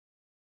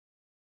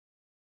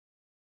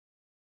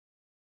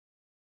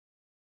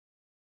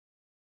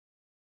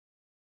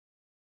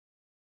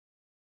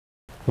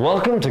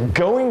Welcome to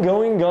Going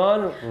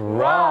Gone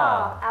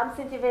Raw. I'm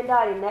Cintia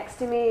Vendotti. Next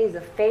to me is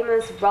the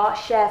famous raw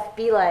chef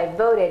Belay,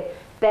 voted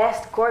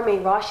Best Gourmet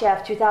Raw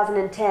Chef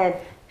 2010,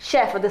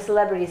 Chef of the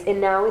Celebrities, and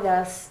now with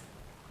us.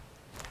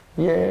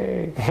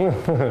 Yay!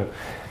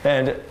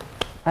 And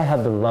I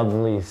have the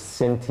lovely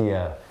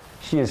Cintia.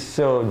 She is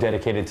so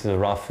dedicated to the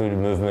raw food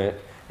movement,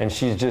 and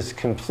she's just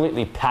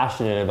completely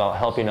passionate about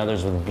helping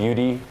others with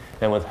beauty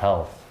and with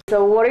health.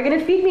 So what are you going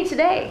to feed me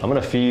today? I'm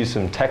going to feed you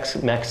some Tex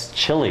Mex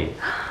Chili.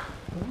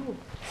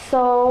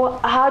 So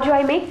how do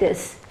I make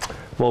this?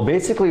 Well,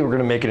 basically we're going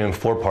to make it in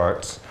 4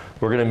 parts.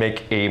 We're going to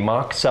make a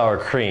mock sour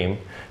cream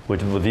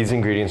with these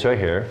ingredients right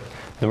here.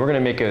 Then we're going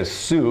to make a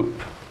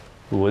soup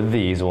with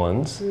these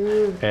ones.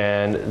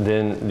 And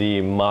then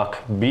the mock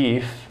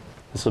beef.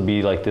 This will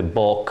be like the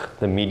bulk,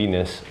 the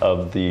meatiness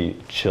of the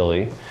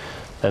chili.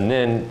 And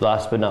then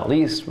last but not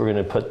least, we're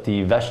going to put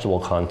the vegetable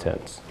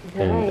contents. Nice.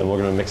 And we're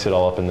going to mix it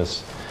all up in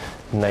this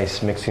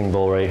nice mixing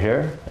bowl right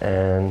here.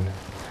 And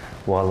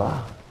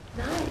voila.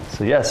 Nice.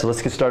 So yeah, so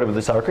let's get started with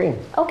the sour cream.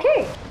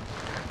 Okay.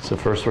 So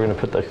first we're going to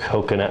put the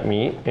coconut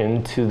meat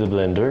into the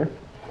blender.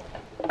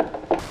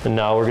 And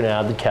now we're going to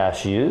add the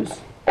cashews,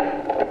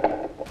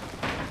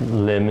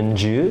 lemon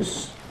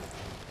juice,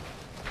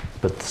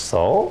 put the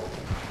salt,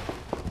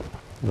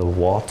 the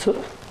water,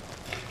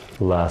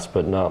 last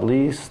but not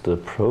least, the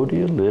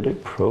proteolytic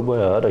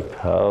probiotic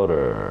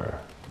powder.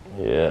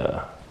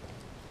 Yeah.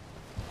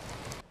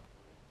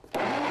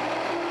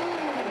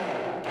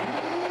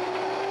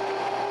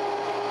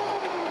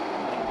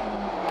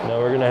 Now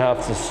we're going to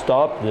have to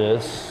stop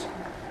this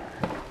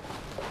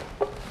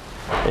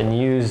and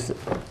use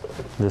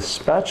the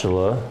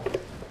spatula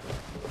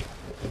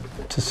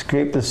to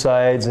scrape the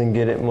sides and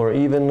get it more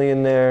evenly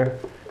in there,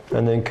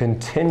 and then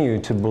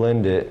continue to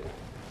blend it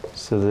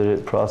so that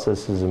it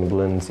processes and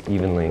blends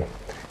evenly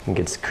and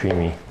gets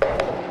creamy.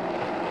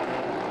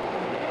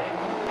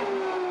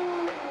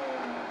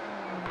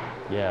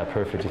 Yeah,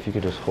 perfect. If you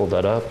could just hold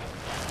that up.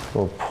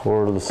 We'll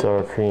pour the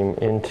sour cream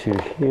into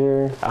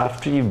here.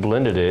 After you've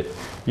blended it,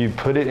 you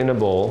put it in a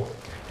bowl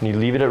and you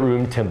leave it at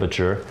room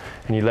temperature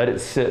and you let it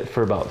sit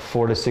for about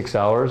 4 to 6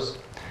 hours.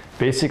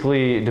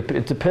 Basically,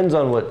 it depends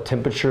on what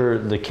temperature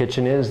the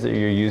kitchen is that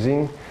you're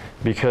using,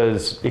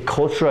 because it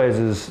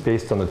culturizes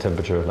based on the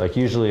temperature. Like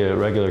usually a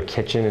regular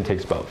kitchen, it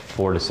takes about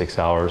 4 to 6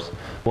 hours.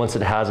 Once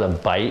it has a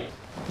bite,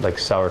 like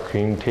sour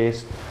cream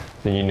taste,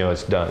 then you know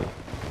it's done.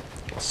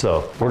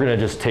 So we're gonna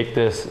just take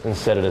this and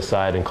set it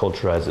aside and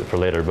culturize it for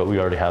later, but we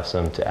already have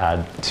some to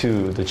add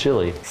to the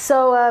chili.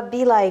 So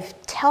Belay,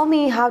 tell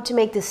me how to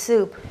make the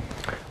soup.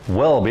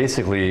 Well,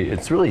 basically,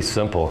 it's really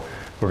simple.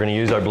 We're gonna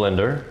use our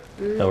blender,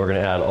 and we're gonna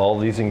add all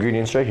these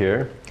ingredients right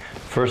here.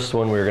 First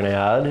one we're gonna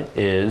add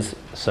is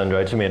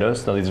sun-dried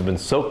tomatoes. Now these have been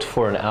soaked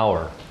for an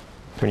hour.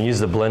 We're gonna use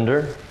the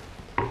blender,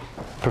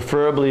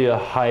 preferably a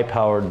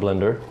high-powered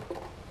blender.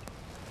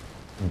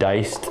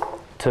 Diced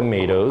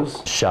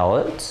tomatoes,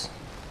 shallots,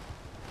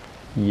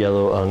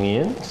 yellow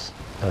onions.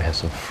 Now we have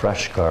some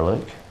fresh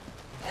garlic,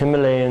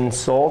 Himalayan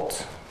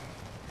salt,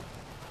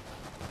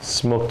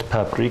 smoked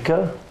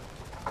paprika,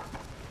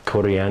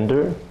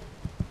 coriander,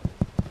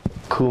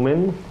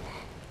 cumin,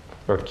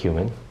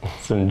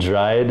 some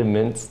dried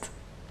minced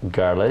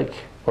garlic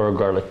or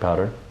garlic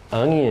powder,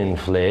 onion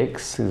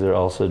flakes, these are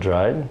also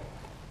dried.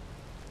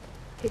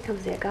 Here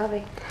comes the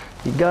agave.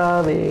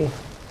 Agave,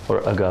 or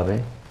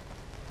agave.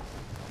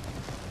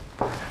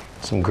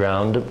 Some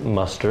ground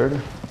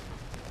mustard,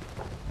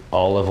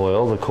 olive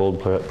oil, the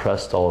cold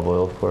pressed olive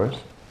oil, of course.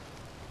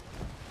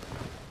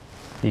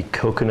 The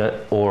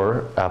coconut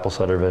or apple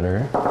cider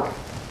vinegar.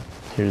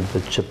 Here's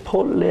the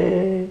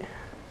chipotle.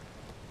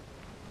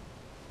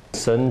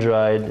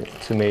 Sun-dried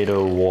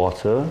tomato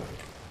water.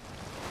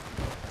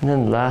 And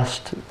then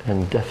last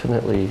and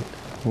definitely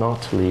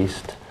not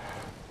least,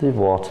 the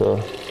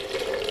water.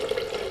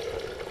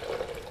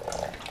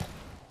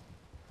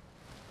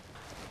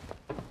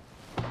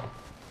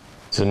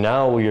 So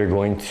now we are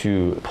going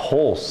to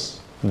pulse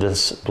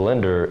this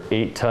blender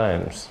 8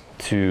 times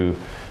to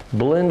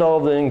blend all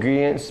the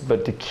ingredients,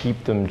 but to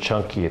keep them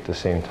chunky at the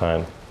same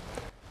time.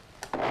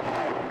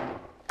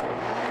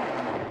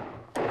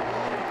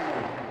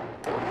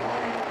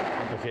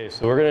 Okay,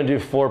 so we're gonna do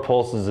 4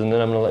 pulses, and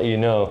then I'm gonna let you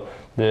know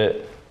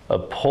that a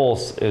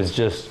pulse is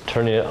just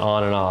turning it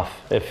on and off.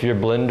 If your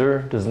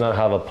blender does not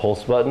have a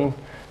pulse button,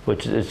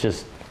 which is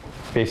just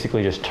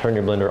basically just turn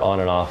your blender on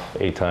and off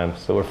 8 times.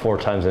 So we're 4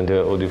 times into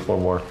it, we'll do 4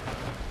 more.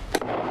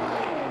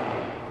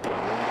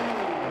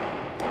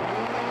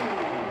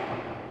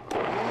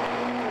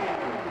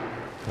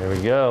 There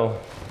we go.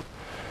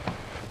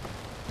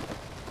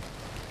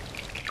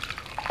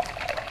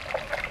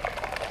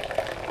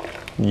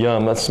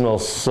 Yum, that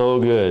smells so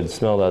good.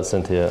 Smell that,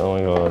 Cintia. Oh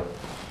my God.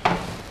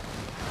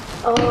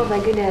 Oh my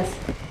goodness.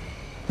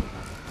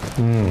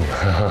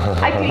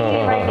 I could eat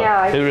it right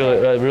now.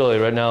 It really,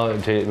 right now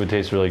it would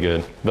taste really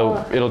good.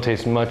 But it'll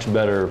taste much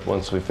better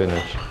once we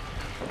finish.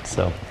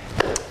 So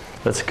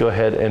let's go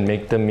ahead and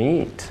make the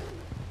meat.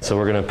 So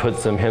we're gonna put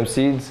some hemp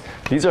seeds.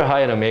 These are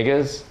high in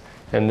omegas,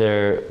 and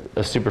they're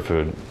a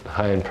superfood,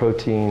 high in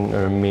protein,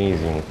 are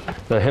amazing.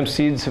 The hemp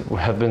seeds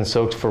have been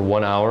soaked for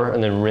 1 hour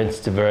and then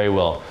rinsed very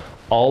well.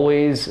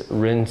 Always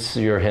rinse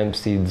your hemp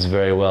seeds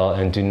very well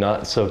and do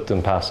not soak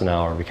them past an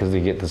hour because they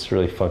get this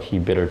really funky,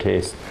 bitter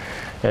taste.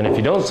 And if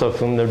you don't soak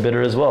them, they're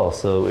bitter as well.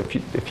 So if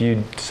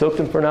you soak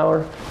them for an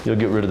hour, you'll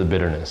get rid of the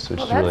bitterness,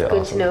 which is really awesome.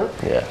 That's good to know.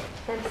 Yeah.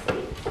 Hemp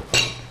seeds.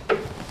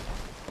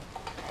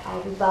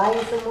 I'll be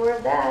buying some more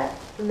of that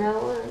from now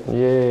on.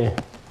 Yay.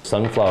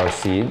 Sunflower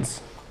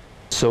seeds.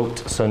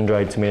 Soaked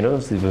sun-dried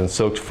tomatoes. They've been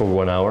soaked for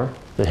 1 hour.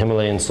 The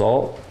Himalayan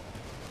salt.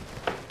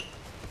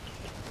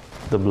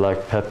 The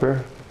black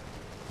pepper.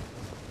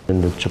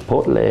 And the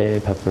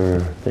chipotle pepper.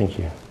 Thank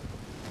you.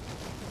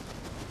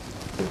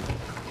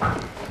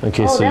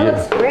 Okay, oh, so that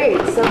looks great.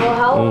 So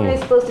how long are you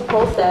supposed to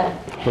pulse that?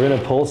 We're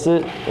gonna pulse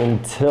it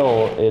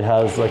until it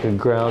has like a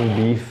ground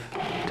beef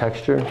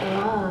texture.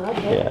 Ah,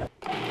 okay. Yeah.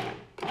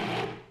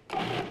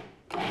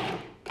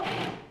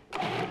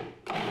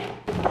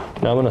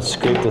 Now I'm gonna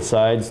scrape the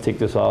sides, take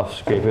this off,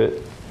 scrape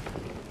it,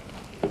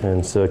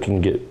 and so it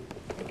can get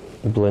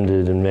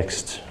blended and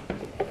mixed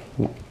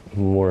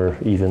more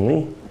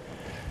evenly.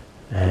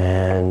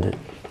 And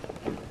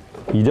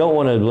you don't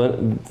want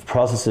to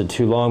process it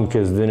too long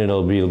because then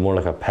it'll be more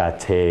like a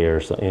pate or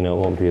something. You know, it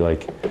won't be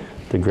like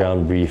the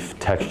ground beef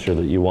texture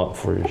that you want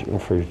for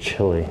your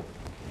chili.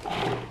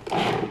 That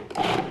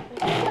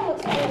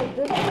looks really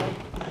good.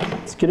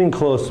 It's getting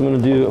close.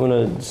 I'm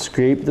gonna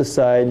scrape the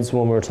sides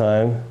one more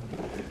time,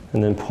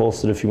 and then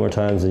pulse it a few more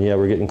times. And yeah,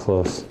 we're getting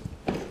close.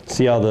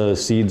 See how the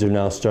seeds are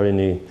now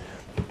starting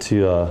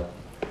to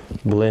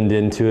blend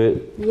into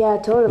it? Yeah,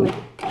 totally.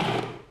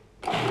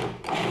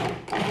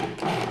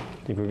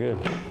 I think we're good.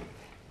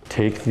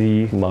 Take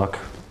the mock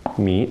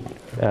meat,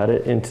 add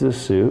it into the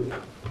soup.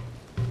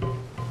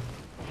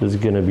 This is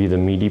gonna be the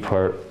meaty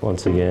part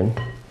once again.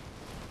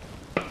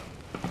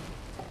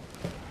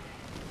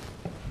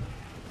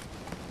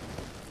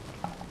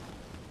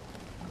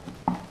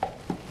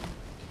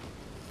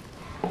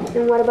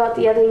 And what about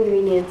the other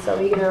ingredients? Are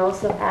we gonna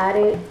also add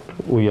it?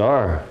 We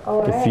are.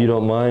 All right. If you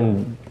don't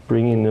mind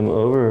bringing them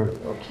over,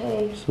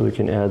 okay, so we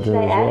can add them Should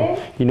I as well. add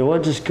it? You know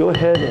what? Just go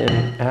ahead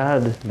and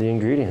add the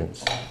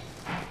ingredients.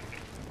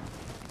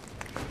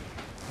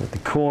 Got the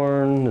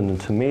corn and the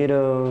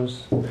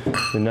tomatoes,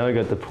 and now we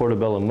got the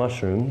portobello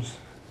mushrooms.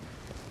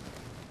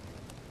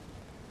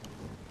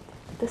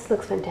 This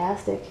looks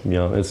fantastic.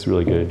 Yeah, it's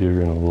really good. You're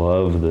gonna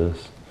love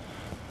this.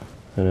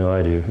 I know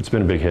I do. It's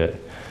been a big hit.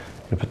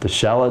 I'm gonna put the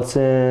shallots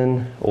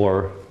in,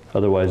 or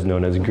otherwise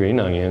known as green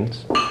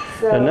onions.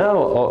 So, And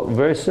now,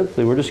 very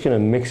simply, we're just gonna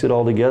mix it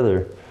all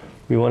together.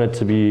 We want it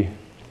to be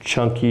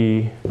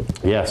chunky.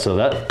 Yeah, so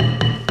that,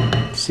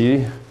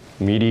 see,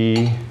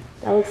 meaty,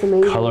 that looks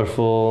amazing.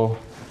 colorful.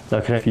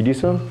 Now can I feed you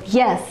some?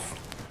 Yes.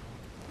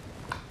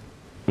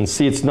 And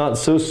see, it's not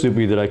so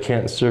soupy that I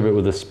can't serve it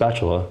with a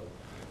spatula.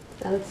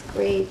 That looks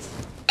great.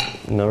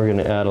 Now we're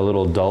gonna add a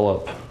little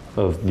dollop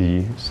of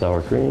the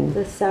sour cream.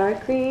 The sour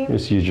cream.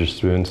 Just use your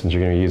spoon since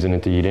you're gonna be using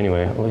it to eat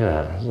anyway. Look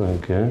at that, isn't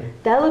that good?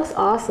 That looks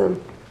awesome.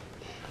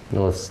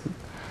 Now let's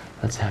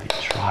have you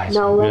try No,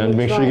 some. let And me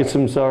make sure try you get it.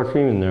 some sour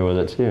cream in there with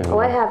it too. Oh,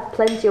 I have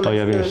plenty of my Oh, you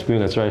have your spoon. spoon,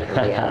 that's right.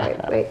 Oh,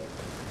 yeah, right.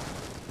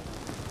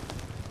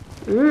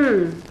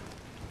 Mmm.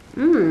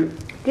 Mmm.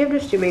 Give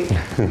this to me.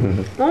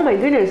 Oh my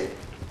goodness.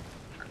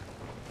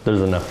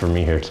 There's enough for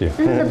me here too.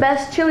 This is the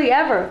best chili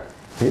ever.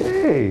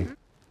 Yay!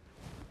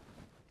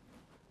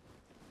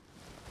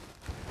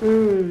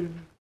 Mmm.